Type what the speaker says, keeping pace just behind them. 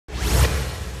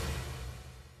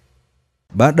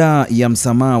Baada ya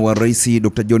msamaha wa Rais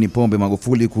Dr. John Pombe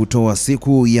Magufuli kutoa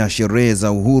siku ya sherehe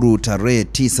za uhuru tarehe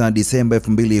 9 Disemba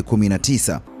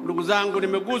 2019. Ndugu zangu,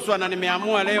 nimeguswa na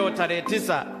nimeamua leo tarehe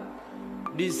 9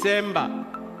 Disemba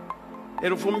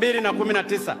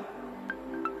 2019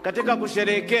 katika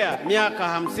kusherehekea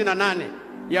miaka 58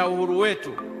 ya uhuru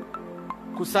wetu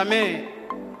kusamehe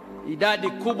idadi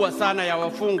kubwa sana ya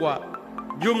wafungwa,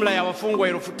 jumla ya wafungwa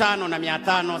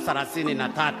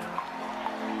 5,533.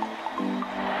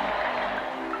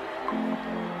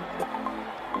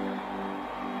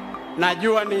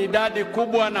 Najua ni idadi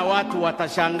kubwa na watu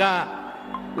watashangaa,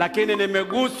 lakini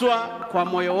nimeguswa kwa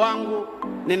moyo wangu.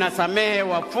 Ninasamehe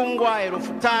wafungwa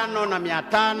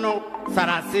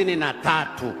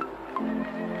 5,533.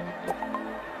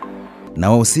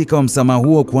 Na wahusika wa msamaha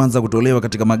huo kuanza kutolewa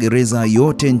katika magereza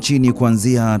yote nchini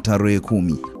kuanzia tarehe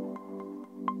 10.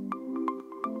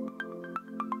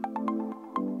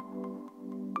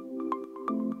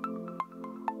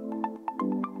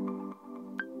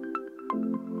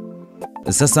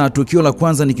 Sasa tukio la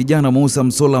kwanza ni kijana Musa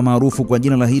Msola maarufu kwa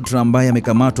jina la Hitra ambaye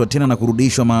amekamatwa tena na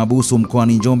kurudishwa mahabusu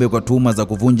mkoani Njombe kwa tuhuma za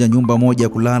kuvunja nyumba moja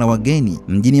kulala wageni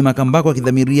mjini Makambako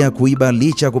akidhamiria kuiba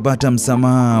licha kupata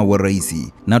msamaha wa rais.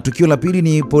 Na tukio la pili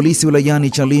ni polisi wilayani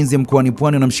Chalinze mkoani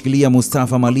Pwani wanamshikilia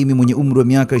Mustafa Malimi mwenye umri wa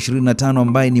miaka 25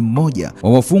 ambaye ni mmoja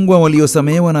wa wafungwa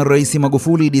waliosamehewa na Rais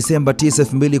Magufuli Disemba 9,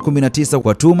 2019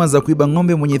 kwa tuhuma za kuiba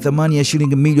ng'ombe mwenye thamani ya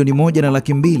shilingi milioni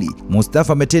 1.2.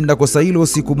 Mustafa ametenda kosa hilo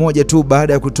siku moja tu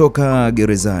baada ya kutoka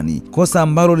gerezani, kosa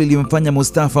ambalo lilimfanya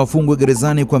Mustafa afungwe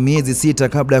gerezani kwa miezi 6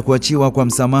 kabla ya kuachiwa kwa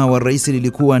msamaha wa rais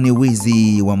lilikuwa ni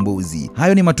wizi wa mbuzi.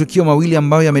 Hayo ni matukio mawili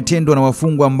ambayo yametendwa na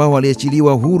wafungwa ambao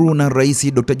waliachiliwa huru na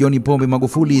Rais Dr. John Pombe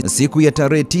Magufuli siku ya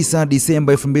tarehe 9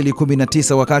 Disemba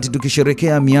 2019 wakati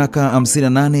tukisherehekea miaka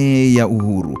 58 ya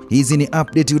uhuru. Hizi ni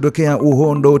update kutokea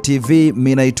Uhondo TV.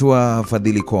 Mimi naitwa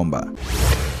Fadhili Komba.